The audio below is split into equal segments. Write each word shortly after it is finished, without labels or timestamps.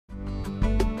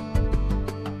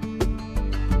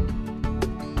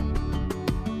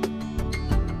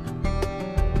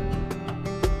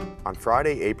On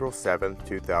Friday, April 7,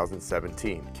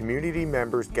 2017, community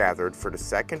members gathered for the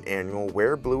second annual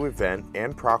Wear Blue event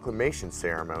and proclamation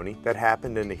ceremony that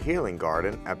happened in the Healing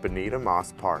Garden at Benita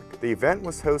Moss Park. The event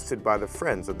was hosted by the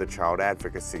Friends of the Child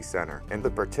Advocacy Center, and the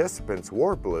participants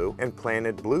wore blue and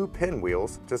planted blue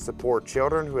pinwheels to support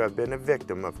children who have been a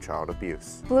victim of child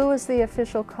abuse. Blue is the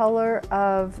official color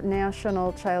of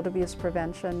National Child Abuse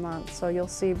Prevention Month, so you'll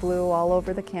see blue all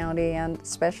over the county and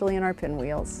especially in our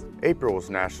pinwheels. April is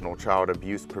National Child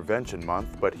Abuse Prevention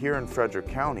Month, but here in Frederick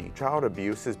County, child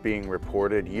abuse is being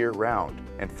reported year-round.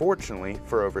 And fortunately,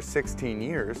 for over 16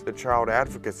 years, the Child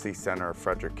Advocacy Center of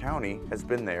Frederick County has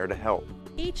been there to help.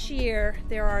 Each year,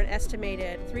 there are an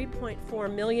estimated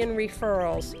 3.4 million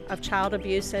referrals of child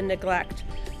abuse and neglect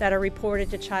that are reported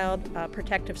to Child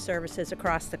Protective Services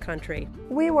across the country.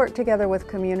 We work together with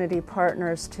community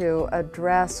partners to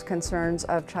address concerns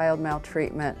of child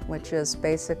maltreatment, which is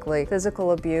basically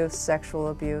physical abuse, sexual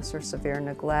abuse, or severe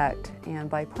neglect. And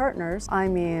by partners, I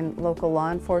mean local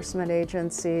law enforcement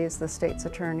agencies, the state's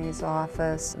attorney's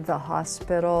office, the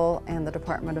hospital, and the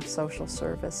Department of Social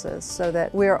Services, so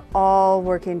that we're all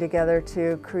working together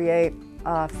to create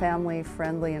a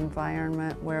family-friendly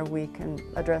environment where we can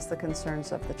address the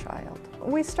concerns of the child.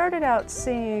 We started out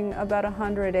seeing about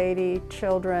 180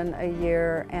 children a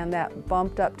year, and that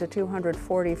bumped up to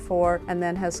 244 and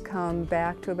then has come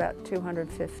back to about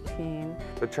 215.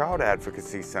 The Child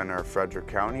Advocacy Center of Frederick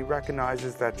County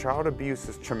recognizes that child abuse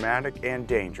is traumatic and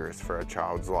dangerous for a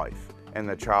child's life, and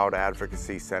the Child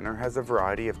Advocacy Center has a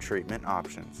variety of treatment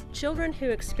options. Children who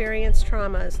experience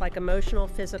traumas like emotional,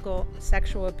 physical,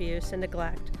 sexual abuse, and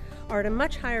neglect are at a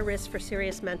much higher risk for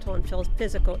serious mental and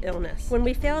physical illness. When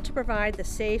we fail to provide the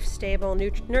safe, stable,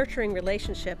 nurturing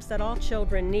relationships that all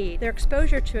children need, their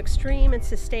exposure to extreme and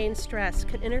sustained stress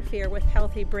can interfere with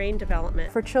healthy brain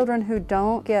development. For children who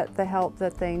don't get the help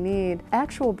that they need,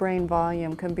 actual brain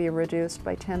volume can be reduced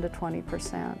by 10 to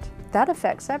 20%. That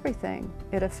affects everything.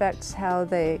 It affects how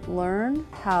they learn,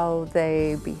 how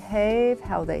they behave,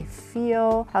 how they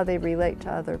feel, how they relate to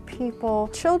other people.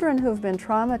 Children who've been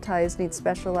traumatized need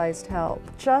specialized help.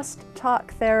 Just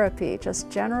talk therapy, just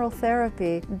general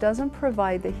therapy, doesn't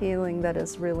provide the healing that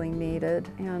is really needed.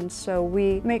 And so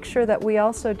we make sure that we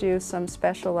also do some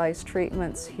specialized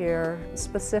treatments here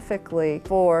specifically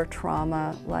for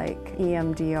trauma, like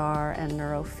EMDR and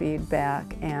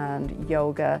neurofeedback and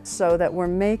yoga, so that we're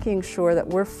making sure that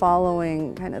we're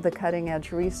following kind of the cutting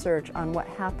edge research on what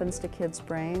happens to kids'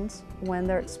 brains when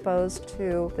they're exposed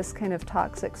to this kind of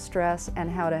toxic stress and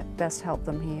how to best help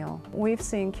them heal. We've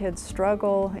seen kids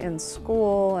struggle in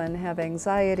school and have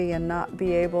anxiety and not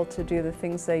be able to do the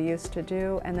things they used to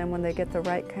do, and then when they get the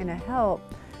right kind of help,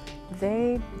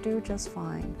 they do just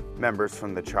fine. Members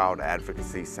from the Child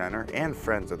Advocacy Center and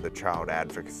Friends of the Child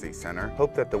Advocacy Center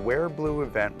hope that the Wear Blue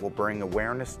event will bring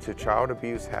awareness to child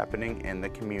abuse happening in the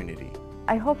community.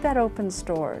 I hope that opens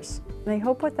doors. And I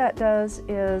hope what that does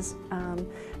is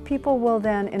people will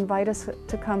then invite us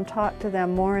to come talk to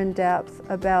them more in depth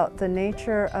about the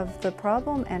nature of the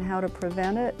problem and how to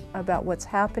prevent it, about what's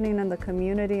happening in the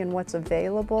community and what's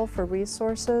available for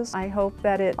resources. I hope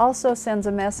that it also sends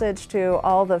a message to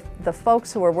all the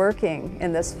folks who are working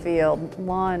in this field,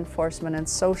 law enforcement and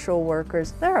social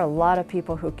workers. There are a lot of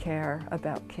people who care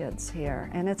about kids here,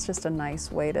 and it's just a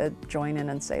nice way to join in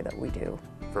and say that we do.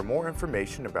 For more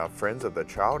information about Friends of the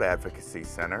Child Advocacy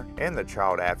Center and the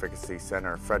Child Advocacy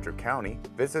Center of Frederick County,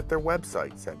 visit their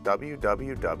websites at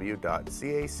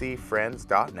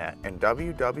www.cacfriends.net and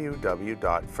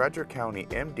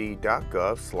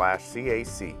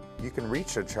www.frederickcountymd.gov/CAC. You can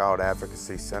reach the Child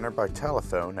Advocacy Center by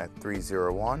telephone at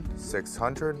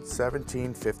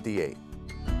 301-600-1758.